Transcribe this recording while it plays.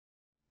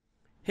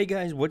Hey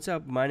guys, what's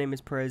up? My name is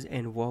Prez,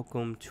 and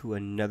welcome to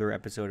another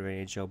episode of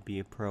NHL Be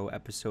a Pro,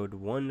 episode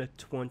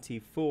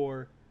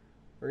 124.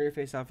 We're going to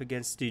face off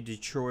against the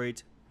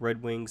Detroit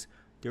Red Wings.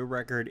 Their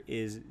record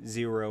is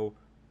 0-0.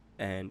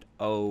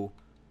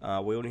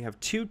 We only have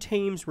two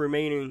teams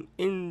remaining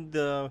in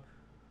the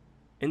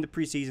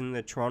preseason: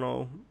 the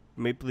Toronto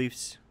Maple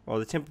Leafs, or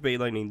the Tampa Bay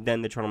Lightning,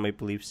 then the Toronto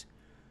Maple Leafs.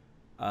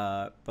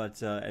 And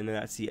then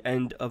that's the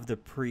end of the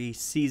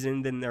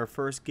preseason. Then their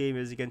first game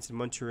is against the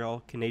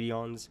Montreal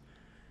Canadiens.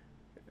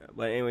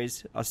 But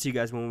anyways, I'll see you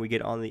guys when we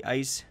get on the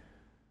ice.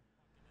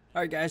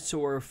 Alright guys, so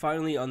we're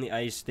finally on the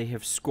ice. They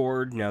have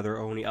scored. Now they're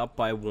only up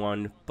by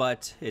 1,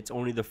 but it's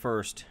only the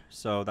first.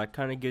 So that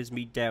kind of gives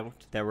me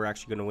doubt that we're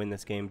actually going to win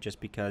this game,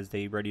 just because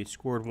they already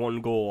scored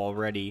 1 goal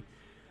already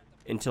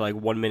into like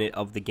 1 minute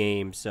of the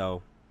game.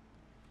 So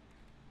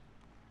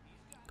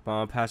come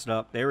on, pass it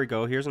up. There we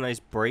go. Here's a nice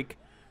break.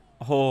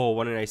 Oh,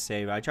 what a nice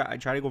save. I try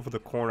to go for the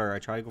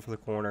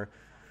corner.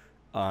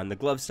 On the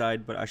glove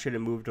side, but I should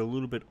have moved a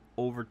little bit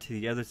over to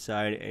the other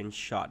side and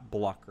shot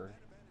blocker.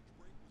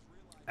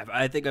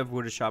 I think I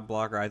would have shot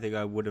blocker. I think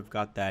I would have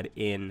got that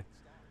in,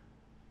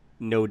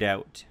 no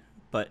doubt.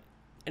 But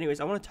anyways,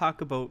 I want to talk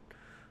about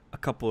a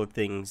couple of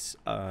things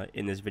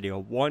in this video.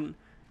 One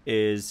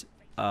is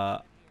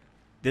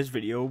this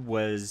video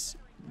was,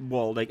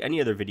 well, like any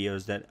other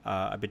videos that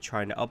I've been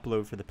trying to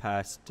upload for the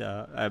past,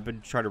 I've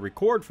been trying to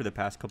record for the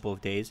past couple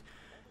of days,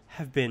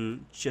 have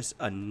been just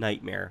a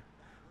nightmare.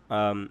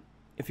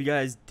 If you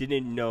guys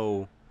didn't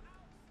know,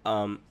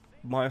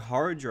 my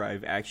hard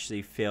drive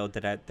actually failed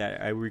that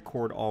I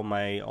record all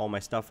my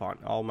stuff on.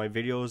 All my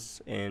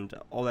videos and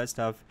all that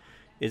stuff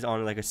is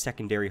on like a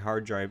secondary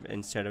hard drive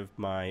instead of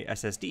my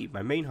SSD,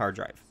 my main hard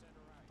drive.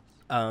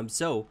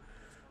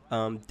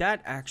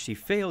 That actually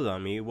failed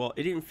on me. Well,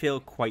 it didn't fail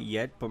quite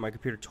yet, but my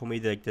computer told me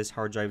that like, this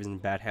hard drive is in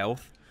bad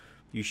health.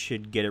 You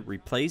should get it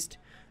replaced.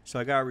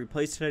 So I got it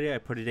replaced today. I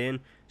put it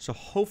in. So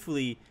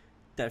hopefully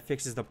that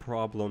fixes the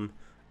problem.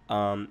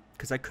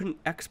 Because I couldn't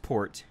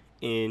export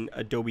in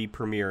Adobe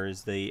Premiere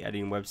as the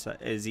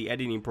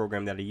editing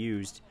program that I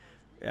use.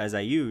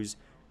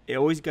 It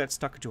always got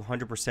stuck to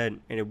 100%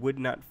 and it would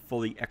not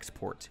fully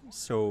export.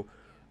 So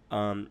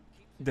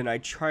then I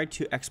tried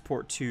to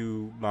export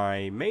to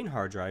my main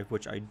hard drive,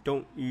 which I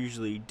don't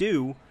usually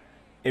do.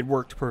 It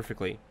worked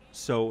perfectly.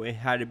 So it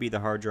had to be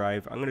the hard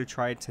drive. I'm gonna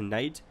try it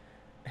tonight,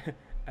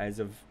 as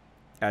of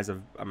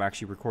I'm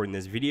actually recording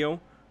this video.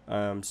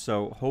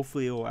 So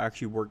hopefully it will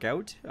actually work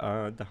out.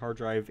 The hard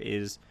drive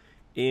is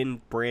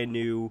in brand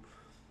new.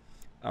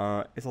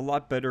 It's a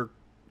lot better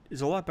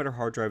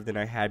hard drive than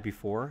I had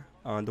before.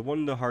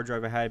 The hard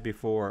drive I had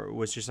before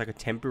was just like a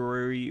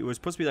temporary. It was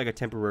supposed to be like a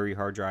temporary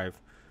hard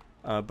drive,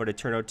 but it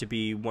turned out to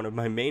be one of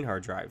my main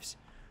hard drives.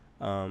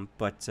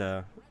 But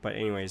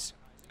anyways,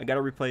 I got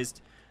it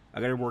replaced. I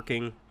got it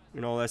working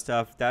and all that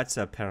stuff. That's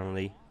a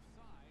penalty.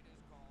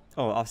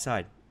 Oh,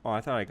 offside. Oh,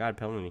 I thought I got a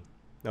penalty.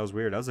 That was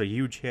weird. That was a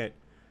huge hit.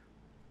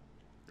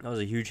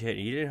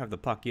 You didn't have the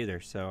puck either,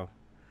 so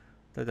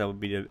I thought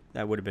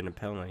that would have been a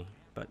penalty,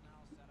 but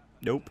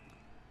nope.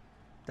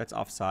 That's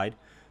offside.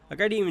 Like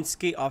I didn't even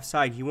skate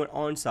offside. He went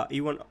onside. He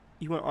went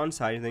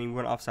onside and then he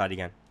went offside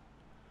again.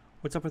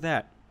 What's up with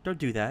that? Don't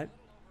do that.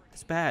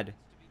 That's bad.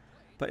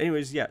 But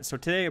anyways, yeah. So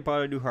today I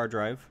bought a new hard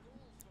drive,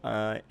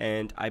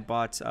 and I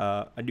bought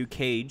a new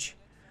cage,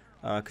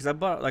 because I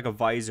bought like a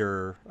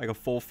visor, like a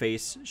full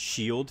face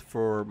shield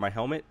for my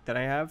helmet that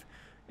I have,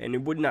 and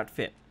it would not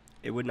fit.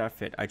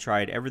 I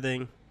tried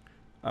everything,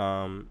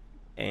 and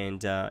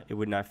it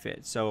would not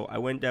fit. So I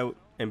went out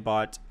and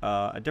bought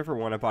a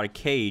different one. I bought a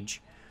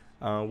cage,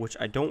 which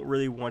I don't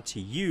really want to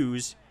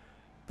use,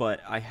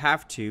 but I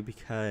have to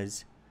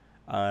because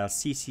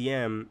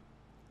CCM,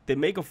 they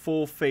make a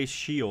full face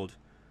shield,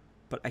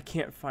 but I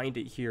can't find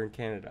it here in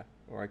Canada,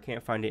 or I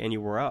can't find it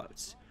anywhere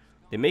else.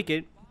 They make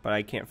it, but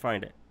I can't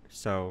find it.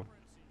 So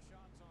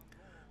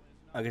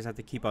I guess I have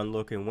to keep on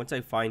looking. Once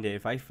I find it,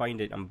 if I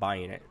find it, I'm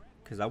buying it.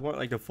 Because I want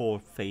like the full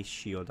face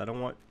shield. I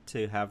don't want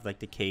to have like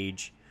the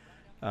cage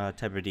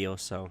type of deal.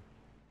 So,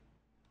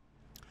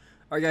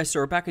 alright guys, so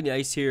we're back on the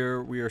ice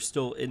here. We are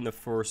still in the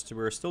first.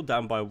 We're still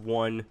down by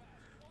 1.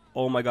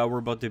 Oh my god, we're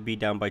about to be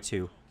down by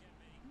 2.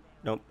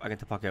 Nope, I got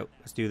the puck out.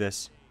 Let's do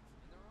this.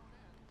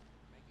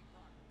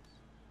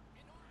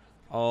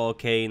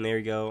 Okay, and there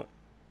you go.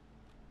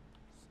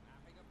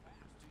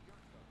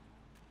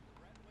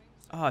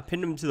 Oh, I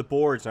pinned him to the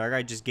boards, and our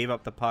guy just gave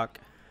up the puck,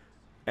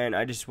 and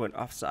I just went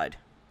offside.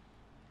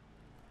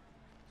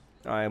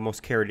 I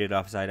almost carried it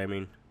offside, I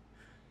mean.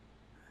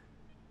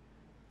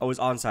 I was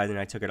onside and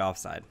I took it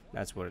offside.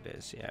 That's what it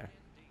is, yeah.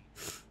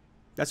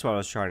 That's what I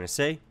was trying to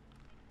say.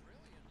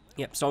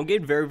 Yep, so I'm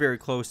getting very, very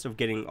close of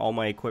getting all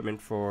my equipment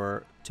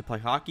to play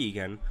hockey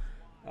again.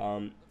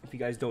 If you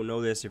guys don't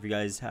know this, if you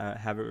guys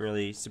haven't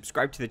really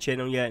subscribed to the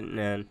channel yet,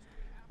 and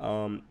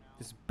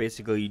this is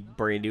basically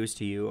brand news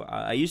to you.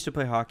 I used to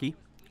play hockey,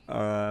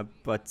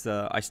 but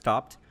I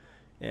stopped.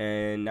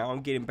 And now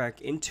I'm getting back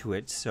into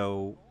it,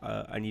 so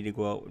I need to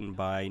go out and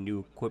buy new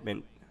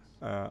equipment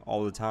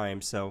all the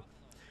time. So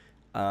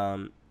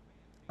I'm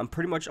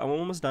I'm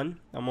almost done.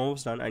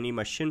 I need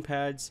my shin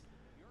pads,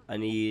 I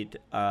need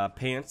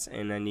pants,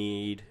 and I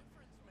need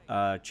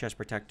chest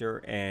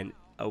protector and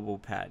elbow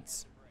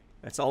pads.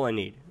 That's all I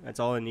need.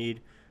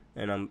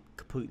 And I'm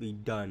completely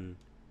done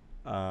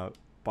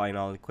buying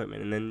all the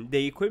equipment. And then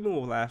the equipment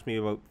will last me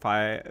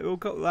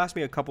last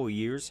me a couple of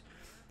years.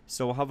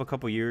 So I'll have a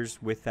couple of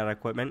years with that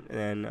equipment,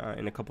 and then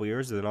in a couple of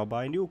years, then I'll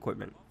buy new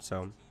equipment.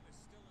 So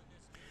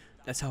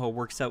that's how it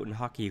works out in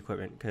hockey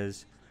equipment,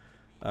 because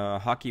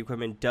hockey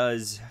equipment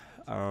does,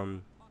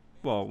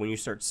 well, when you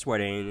start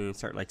sweating and you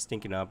start like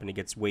stinking up and it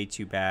gets way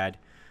too bad,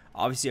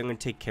 obviously I'm going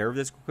to take care of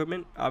this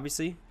equipment,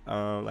 obviously,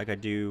 like I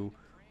do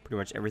pretty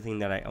much everything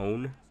that I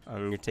own.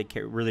 I'm going to take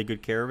really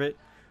good care of it.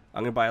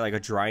 I'm going to buy like a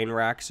drying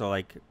rack, so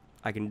like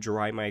I can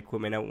dry my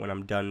equipment out when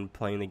I'm done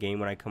playing the game,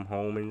 when I come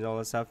home and all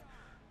that stuff.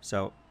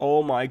 So,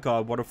 oh my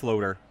god, what a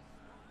floater.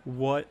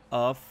 What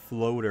a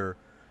floater.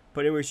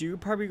 But anyways, you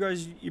probably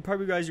guys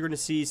are going to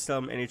see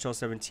some NHL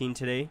 17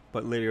 today,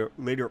 but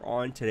later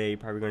on today, you're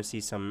probably going to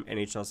see some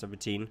NHL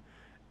 17,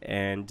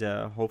 and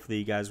hopefully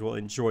you guys will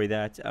enjoy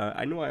that.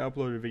 I know I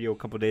uploaded a video a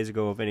couple days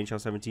ago of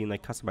NHL 17,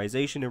 like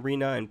customization,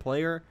 arena, and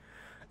player,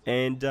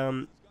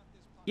 and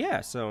yeah,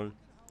 so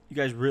you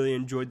guys really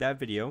enjoyed that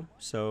video,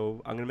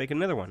 so I'm going to make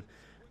another one.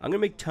 I'm going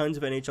to make tons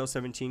of NHL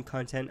 17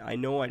 content. I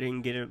know I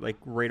didn't get it like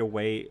right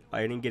away.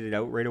 I didn't get it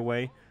out right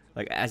away.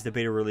 Like as the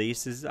beta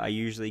releases, I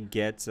usually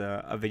get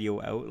a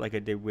video out like I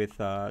did with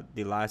the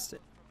last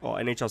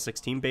NHL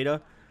 16 beta.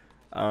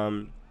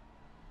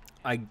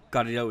 I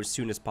got it out as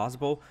soon as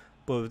possible.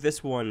 But with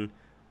this one,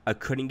 I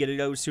couldn't get it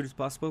out as soon as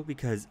possible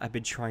because I've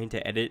been trying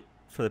to edit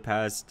for the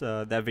past,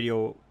 that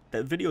video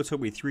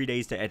took me 3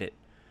 days to edit.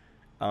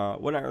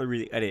 Well, not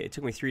really edit. It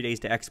took me 3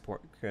 days to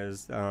export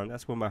because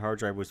that's when my hard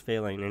drive was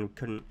failing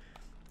and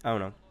I don't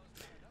know.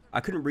 I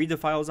couldn't read the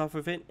files off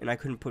of it, and I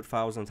couldn't put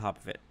files on top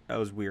of it. That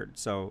was weird.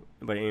 So,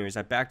 but anyways,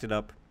 I backed it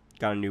up,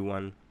 got a new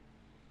one.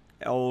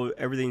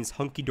 Everything's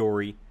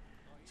hunky-dory,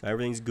 so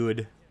everything's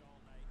good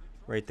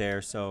right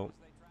there. So,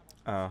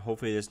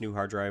 hopefully this new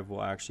hard drive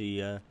will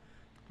actually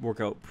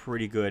work out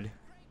pretty good,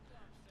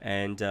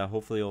 and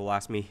hopefully it'll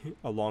last me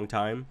a long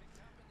time,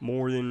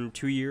 more than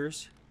 2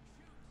 years.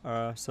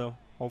 So,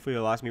 hopefully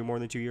it'll last me more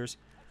than 2 years.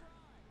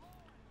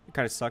 It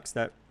kind of sucks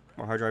that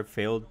my hard drive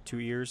failed 2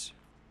 years.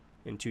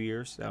 In 2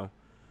 years, so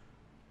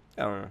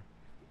I don't know.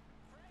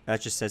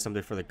 That just says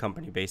something for the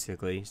company,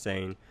 basically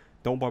saying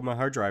don't buy my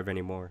hard drive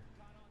anymore.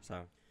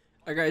 So,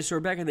 alright guys, so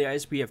we're back on the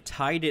ice. We have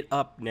tied it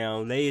up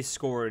now. They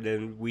scored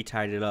and we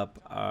tied it up.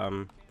 I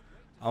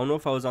don't know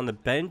if I was on the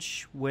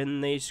bench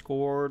when they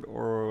scored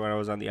or when I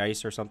was on the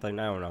ice or something.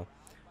 I don't know.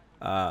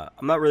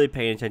 I'm not really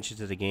paying attention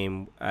to the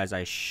game as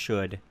I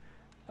should.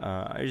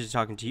 I was just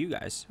talking to you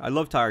guys. I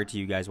love talking to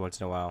you guys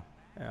once in a while.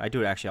 I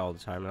do it actually all the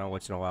time, not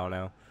once in a while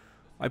now.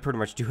 I pretty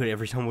much do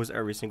it almost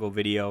every single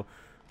video.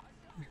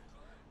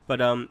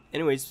 But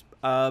anyways,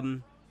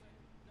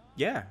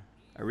 yeah,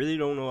 I really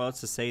don't know what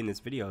else to say in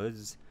this video.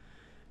 This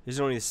is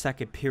only the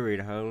second period.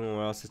 I don't know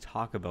what else to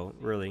talk about,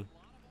 really.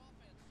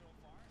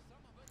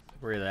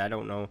 I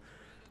don't know.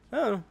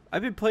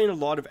 I've been playing a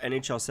lot of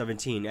NHL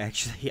 17.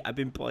 Actually, I've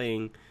been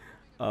playing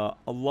a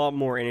lot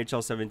more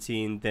NHL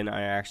 17 than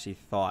I actually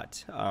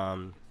thought.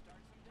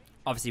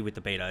 Obviously, with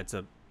the beta, it's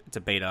a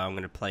beta. I'm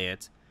gonna play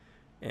it.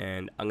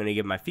 And I'm going to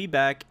give my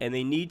feedback, and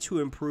they need to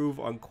improve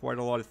on quite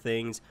a lot of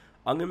things.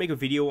 I'm going to make a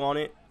video on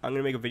it. I'm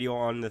going to make a video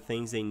on the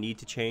things they need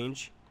to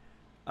change.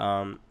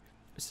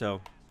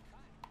 So,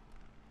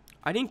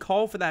 I didn't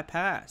call for that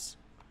pass.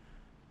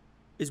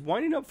 Is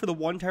winding up for the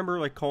one-timer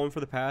like calling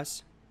for the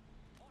pass?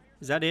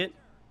 Is that it?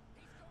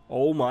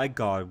 Oh my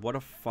god, what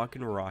a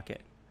fucking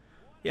rocket.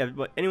 Yeah,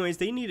 but anyways,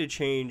 they need to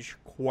change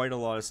quite a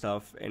lot of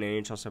stuff in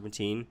NHL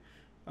 17.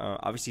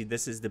 Obviously,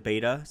 this is the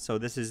beta, so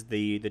this is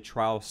the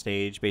trial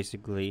stage,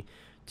 basically,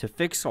 to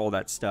fix all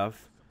that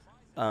stuff.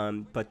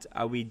 But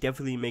I'll be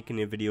definitely making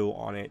a video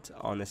on it,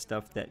 on the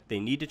stuff that they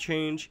need to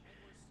change,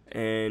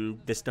 and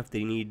the stuff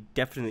they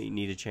definitely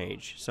need to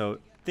change. So,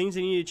 things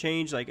they need to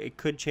change, like, it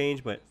could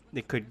change, but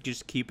they could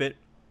just keep it.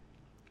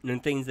 And then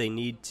things they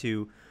need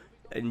to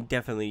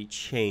definitely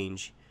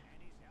change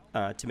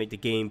to make the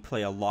game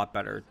play a lot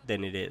better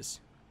than it is.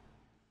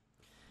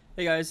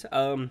 Hey, guys,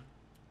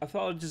 I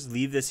thought I'd just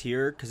leave this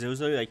here because it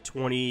was only like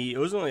 20. It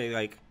was only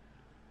like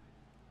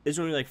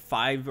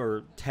 5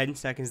 or 10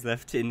 seconds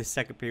left in the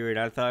second period.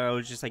 I thought I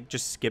would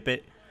just skip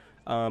it,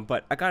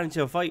 but I got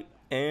into a fight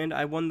and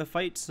I won the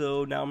fight.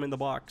 So now I'm in the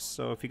box.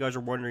 So if you guys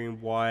are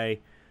wondering why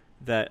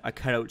that I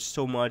cut out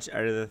so much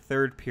out of the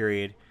third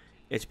period,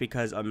 it's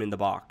because I'm in the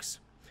box.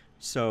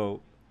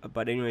 So,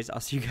 but anyways,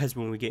 I'll see you guys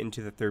when we get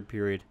into the third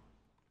period.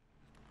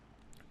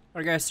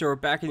 Alright guys, so we're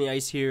back in the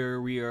ice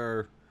here. We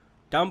are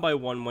down by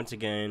 1 once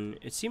again.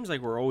 It seems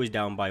like we're always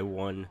down by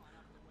 1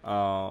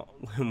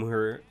 when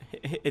we're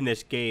in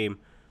this game.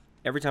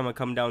 Every time I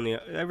come on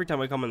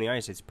the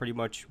ice, it's pretty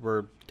much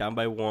we're down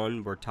by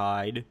 1, we're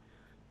tied,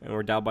 and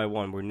we're down by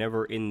 1. We're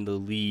never in the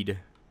lead.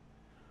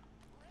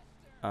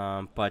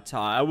 But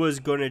I was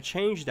going to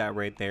change that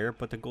right there,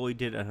 but the goalie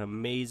did an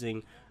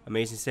amazing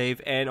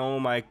save. And oh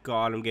my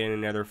god, I'm getting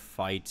another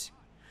fight.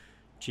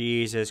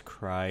 Jesus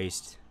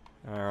Christ.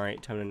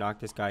 Alright, time to knock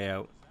this guy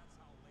out.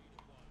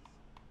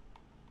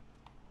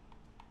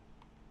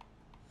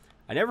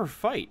 I never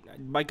fight.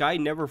 My guy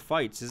never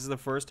fights. This is the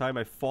first time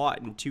I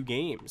fought in 2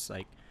 games.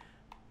 Like,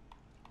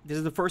 this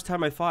is the first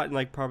time I fought in,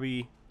 like,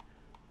 probably,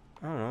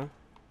 I don't know,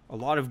 a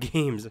lot of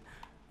games.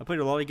 I played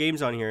a lot of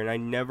games on here, and I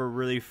never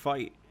really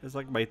fight. It's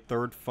like my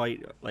 3rd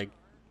fight, like,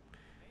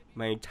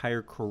 my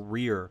entire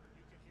career.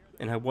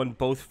 And I won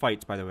both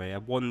fights, by the way. I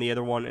won the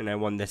other one, and I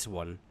won this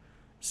one.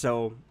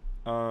 So,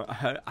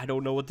 I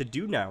don't know what to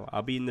do now.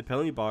 I'll be in the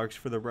penalty box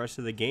for the rest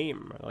of the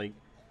game. Like,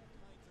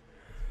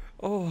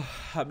 oh,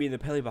 I'll be in the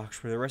penalty box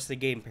for the rest of the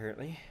game,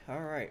 apparently.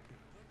 Alright.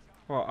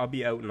 Well, I'll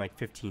be out in, like,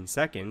 15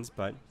 seconds,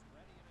 but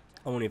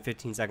only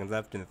 15 seconds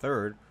left in the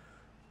 3rd.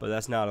 But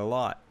that's not a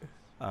lot.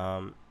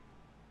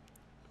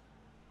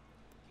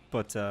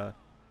 But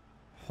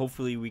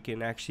hopefully we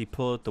can actually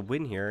pull out the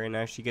win here and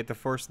actually get the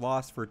first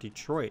loss for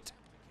Detroit.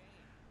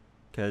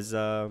 Because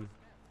I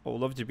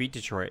would love to beat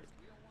Detroit.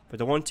 But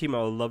the one team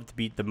I would love to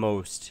beat the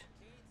most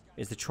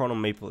is the Toronto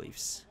Maple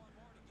Leafs.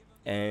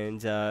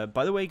 And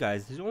by the way,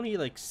 guys, there's only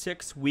like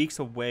 6 weeks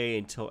away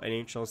until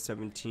NHL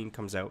 17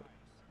 comes out.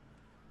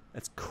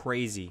 That's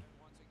crazy.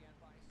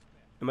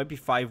 It might be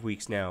 5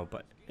 weeks now,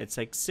 but it's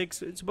like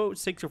it's about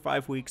 6 or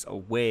 5 weeks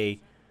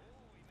away.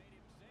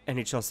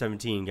 NHL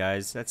 17,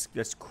 guys.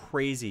 That's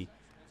crazy.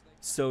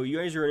 So you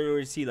guys are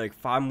going to see like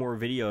 5 more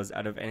videos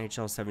out of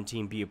NHL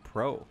 17 be a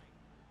pro.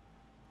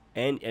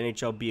 And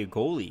NHL be a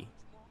goalie.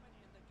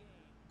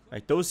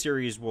 Like, those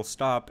series will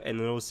stop, and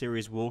those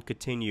series will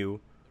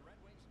continue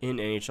in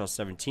NHL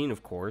 17,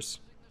 of course.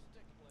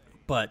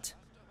 But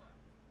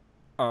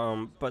for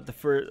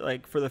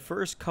the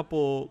first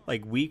couple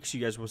like weeks,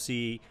 you guys will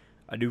see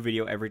a new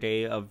video every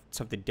day of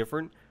something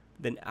different.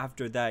 Then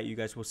after that, you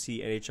guys will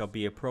see NHL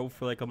be a pro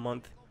for like a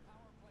month,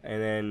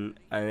 and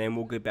then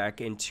we'll get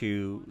back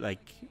into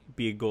like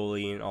be a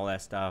goalie and all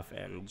that stuff,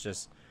 and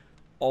just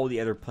all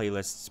the other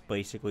playlists,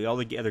 basically all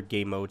the other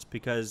game modes,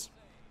 because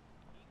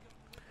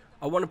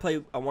I wanted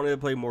to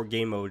play more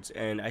game modes.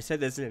 And I said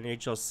this in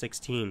NHL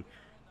 16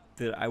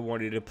 that I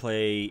wanted to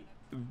play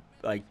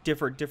like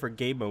different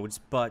game modes,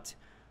 but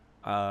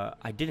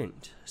I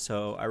didn't.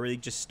 So I really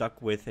just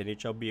stuck with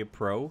NHL Be a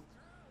Pro,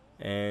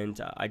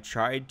 and I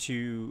tried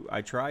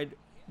a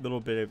little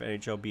bit of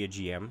NHL Be a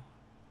GM,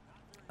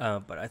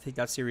 but I think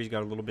that series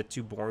got a little bit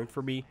too boring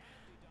for me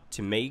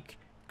to make,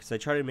 because I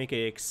try to make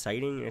it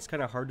exciting, and it's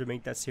kind of hard to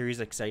make that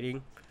series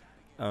exciting.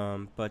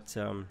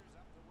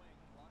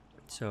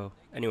 So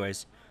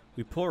anyways,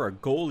 we pull our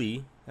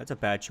goalie. That's a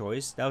bad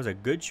choice. That was a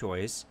good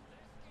choice,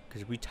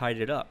 because we tied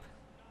it up.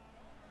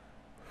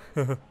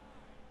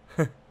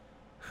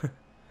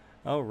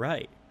 All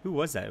right, who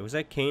was that? Was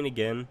that Kane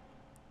again?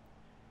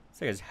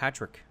 It's like his hat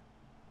trick.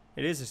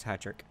 It is his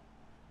hat trick.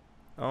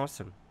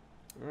 Awesome.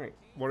 All right,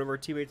 one of our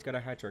teammates got a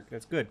hat trick.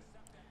 That's good.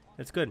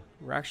 That's good.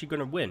 We're actually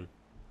gonna win.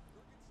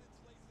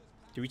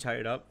 Did we tie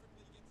it up?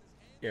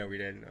 Yeah, we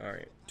did. All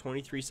right,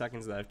 23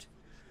 seconds left.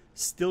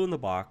 Still in the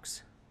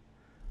box.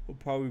 We'll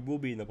probably will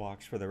be in the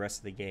box for the rest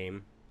of the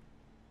game.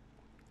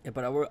 Yeah,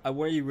 but I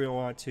really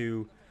want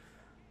to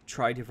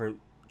try different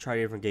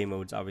game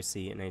modes,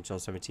 obviously, in NHL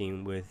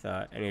 17 with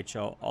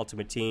NHL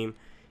Ultimate Team,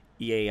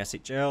 EA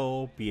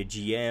SHL, Be a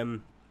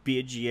GM. Be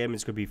a GM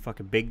is going to be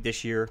fucking big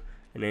this year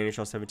in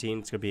NHL 17.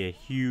 It's going to be a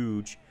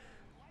huge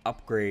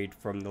upgrade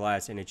from the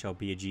last NHL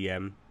Be a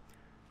GM.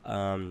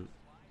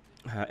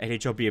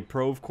 NHL Be a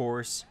Pro, of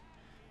course.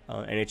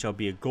 NHL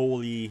Be a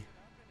Goalie.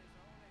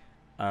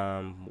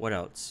 What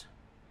else?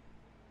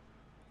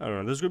 I don't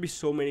know. There's going to be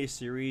so many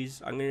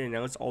series. I'm going to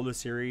announce all the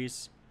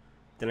series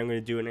that I'm going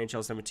to do in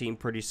NHL 17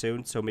 pretty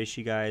soon. So make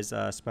sure you guys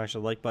smash the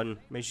like button.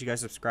 Make sure you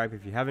guys subscribe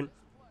if you haven't.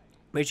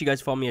 Make sure you guys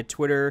follow me at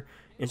Twitter,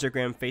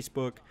 Instagram,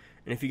 Facebook.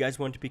 And if you guys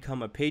want to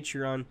become a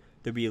Patreon,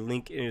 there'll be a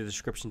link in the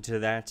description to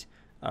that.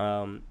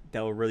 That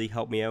will really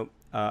help me out.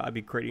 I'll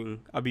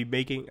be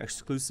making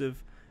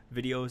exclusive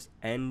videos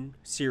and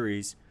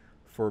series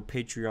for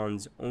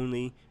Patreons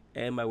only.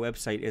 And my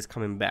website is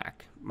coming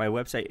back. My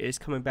website is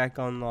coming back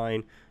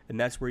online, and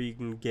that's where you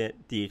can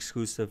get the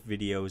exclusive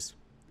videos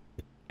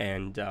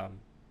and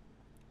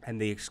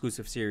the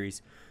exclusive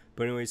series.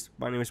 But anyways,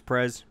 my name is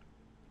Prez.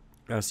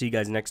 I'll see you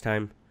guys next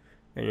time,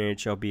 and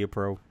NHL Be a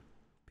Pro.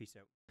 Peace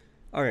out.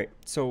 Alright,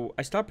 so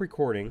I stopped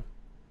recording,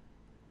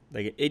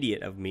 like an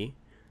idiot of me,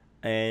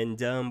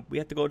 and we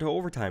have to go to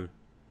overtime.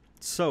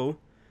 So,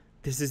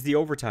 this is the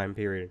overtime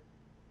period.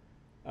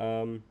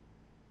 Yeah.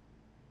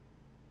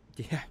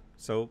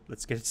 So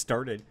let's get it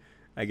started,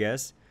 I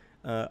guess.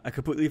 I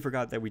completely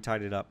forgot that we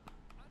tied it up.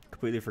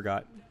 Completely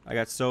forgot. I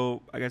got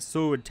so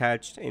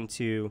attached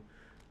into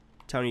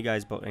telling you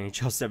guys about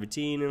NHL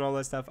 17 and all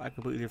that stuff. I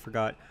completely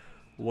forgot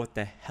what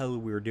the hell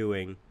we were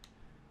doing.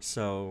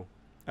 So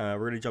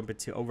we're gonna jump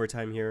into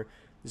overtime here.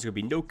 There's gonna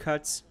be no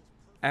cuts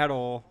at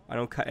all. I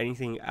don't cut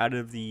anything out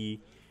of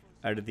the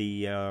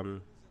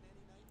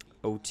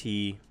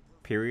OT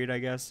period, I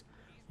guess.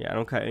 Yeah, I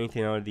don't cut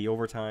anything out of the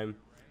overtime.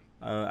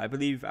 I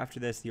believe after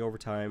this, the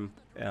overtime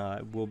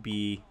will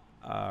be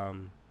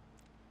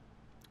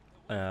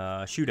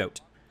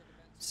shootout.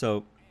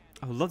 So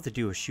I would love to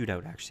do a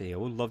shootout. Actually, I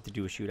would love to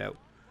do a shootout.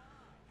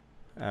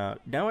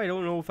 Now I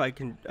don't know if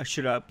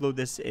should I upload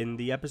this in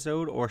the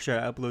episode or should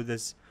I upload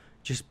this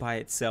just by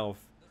itself?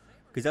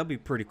 Because that'd be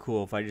pretty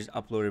cool if I just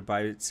upload it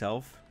by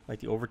itself, like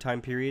the overtime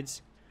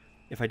periods.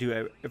 If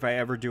I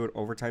ever do an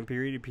overtime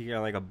period, it'd be kind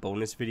of like a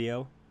bonus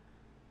video,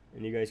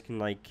 and you guys can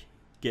like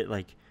get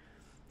like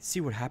see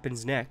what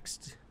happens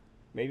next.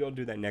 Maybe I'll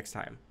do that next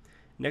time.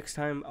 Next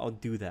time I'll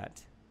do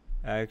that.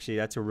 Actually,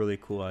 that's a really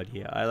cool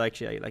idea. I like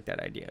that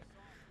idea.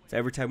 So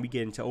every time we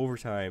get into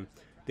overtime,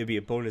 there'll be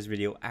a bonus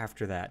video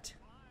after that,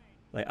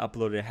 like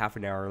uploaded half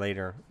an hour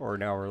later or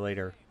an hour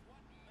later.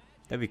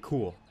 That'd be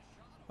cool.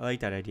 I like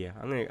that idea.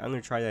 I'm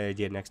gonna try that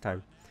idea next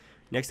time.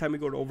 Next time we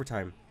go to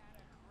overtime,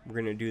 we're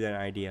gonna do that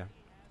idea.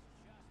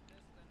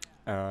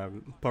 But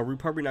we're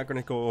probably not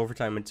gonna go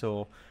overtime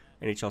until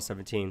NHL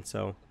 17.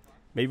 So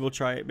maybe we'll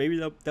try it. Maybe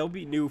that'll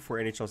be new for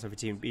NHL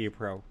 17 Be a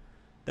Pro.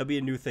 That'll be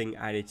a new thing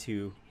added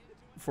to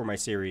for my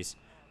series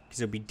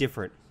because it'll be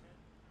different.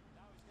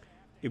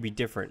 It'll be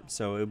different,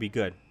 so it'll be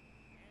good.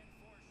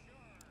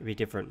 It'll be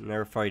different. And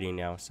they're fighting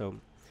now, so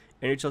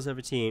NHL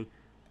 17.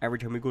 Every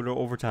time we go to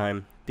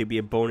overtime, there'll be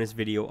a bonus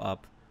video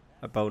up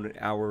about an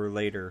hour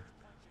later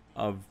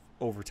of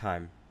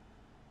overtime.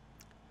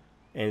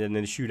 And then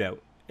the shootout.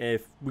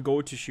 If we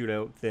go to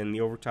shootout, then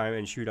the overtime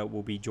and shootout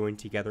will be joined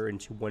together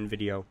into one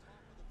video.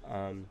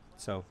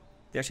 So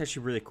that's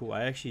actually really cool.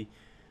 I'm actually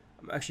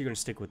going to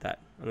stick with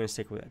that. I'm going to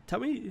stick with that. Tell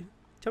me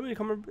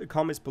in the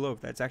comments below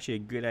if that's actually a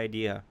good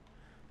idea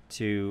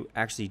to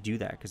actually do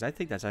that, because I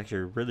think that's actually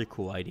a really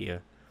cool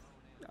idea.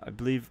 I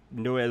believe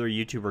no other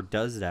YouTuber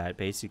does that,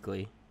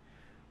 basically.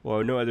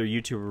 Well, no other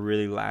YouTuber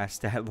really lasts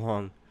that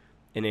long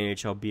in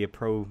NHL Be a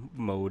Pro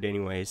mode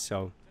anyways,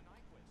 so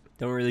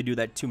don't really do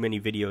that too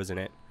many videos in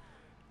it.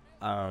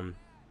 I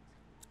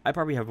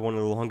probably have one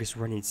of the longest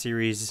running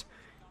series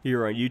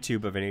here on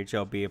YouTube of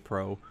NHL Be a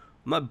Pro.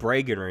 I'm not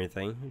bragging or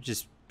anything, I'm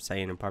just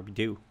saying I probably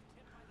do.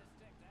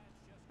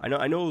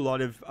 I know a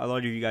lot of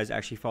you guys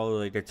actually follow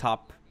like the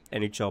top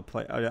NHL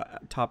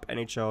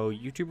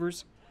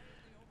YouTubers,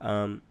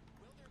 and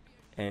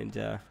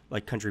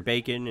like Country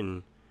Bacon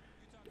and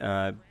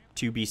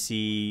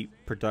 2BC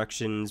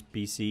Productions,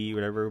 BC,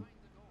 whatever,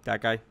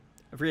 that guy.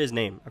 I forget his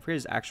name. I forget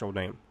his actual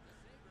name.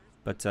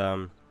 But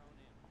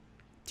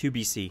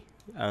 2BC.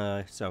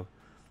 So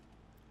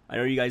I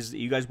know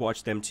you guys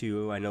watch them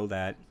too. I know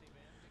that.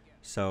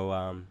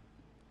 So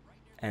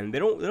and they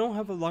don't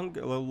have a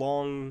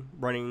long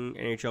running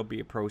NHL Be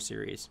a Pro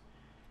series.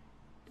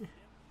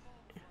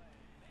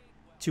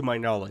 To my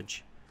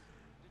knowledge.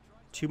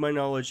 To my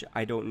knowledge,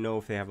 I don't know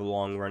if they have a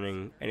long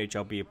running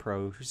NHL Be a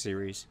Pro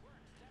series.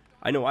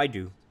 I know I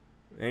do.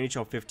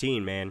 NHL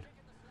 15, man.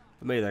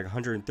 I made like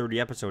 130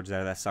 episodes out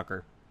of that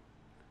sucker.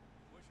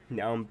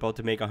 Now I'm about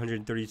to make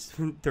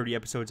 130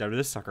 episodes out of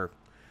this sucker.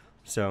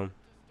 So,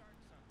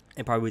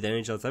 and probably with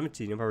NHL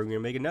 17, I'm probably gonna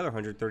make another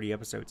 130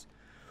 episodes.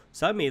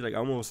 So I made like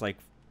almost I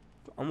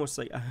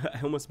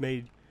almost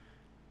made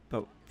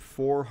about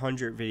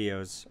 400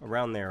 videos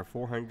around there,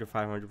 400 to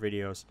 500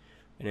 videos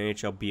in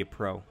NHL Be a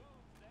Pro.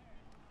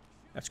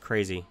 That's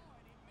crazy.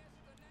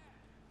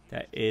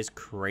 That is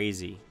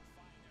crazy.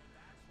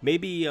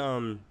 Maybe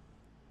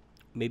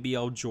maybe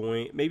I'll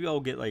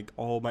get like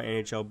all my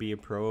NHL Be a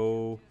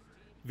Pro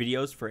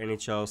videos for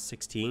NHL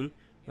 16,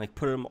 like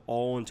put them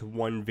all into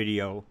one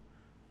video,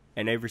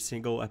 and every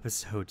single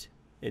episode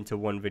into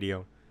one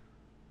video.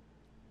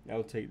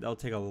 That'll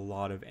take a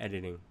lot of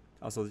editing.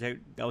 Also,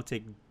 that'll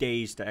take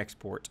days to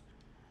export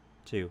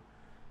too.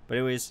 But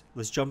anyways,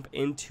 let's jump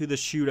into the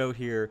shootout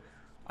here.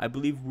 I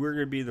believe we're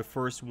gonna be the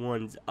first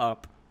ones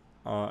up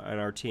on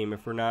our team.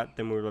 If we're not,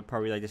 then we're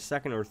probably like the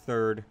second or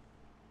third.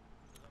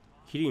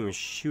 He didn't even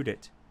shoot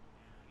it.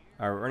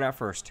 We're not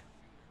first.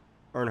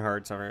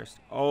 Earnhardt's first.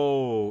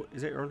 Oh,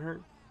 is it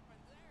Earnhardt?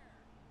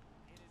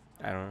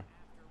 I don't know.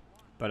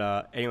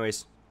 But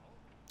anyways,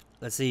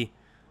 let's see.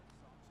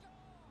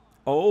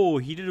 Oh,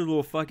 he did a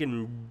little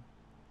fucking.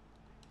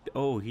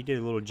 Oh, he did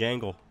a little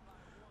jangle.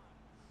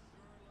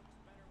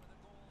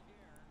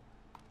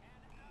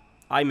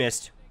 I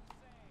missed.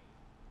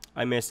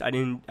 I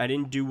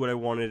didn't do what I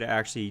wanted to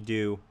actually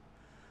do.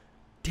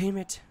 Damn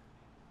it.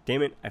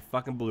 Damn it. I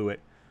fucking blew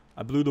it.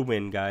 I blew the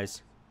win,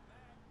 guys.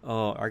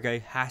 Oh, our guy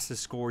has to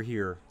score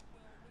here.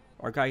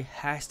 Our guy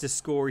has to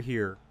score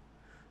here.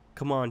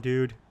 Come on,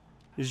 dude.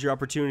 This is your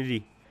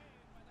opportunity.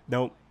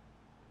 Nope.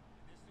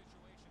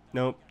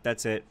 Nope,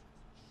 that's it.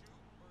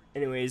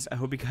 Anyways, I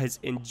hope you guys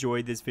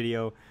enjoyed this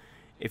video.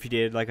 If you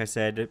did, like I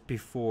said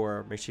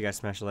before, make sure you guys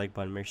smash the like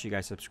button. Make sure you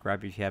guys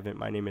subscribe if you haven't.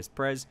 My name is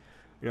Prez,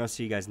 and I'll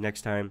see you guys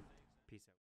next time.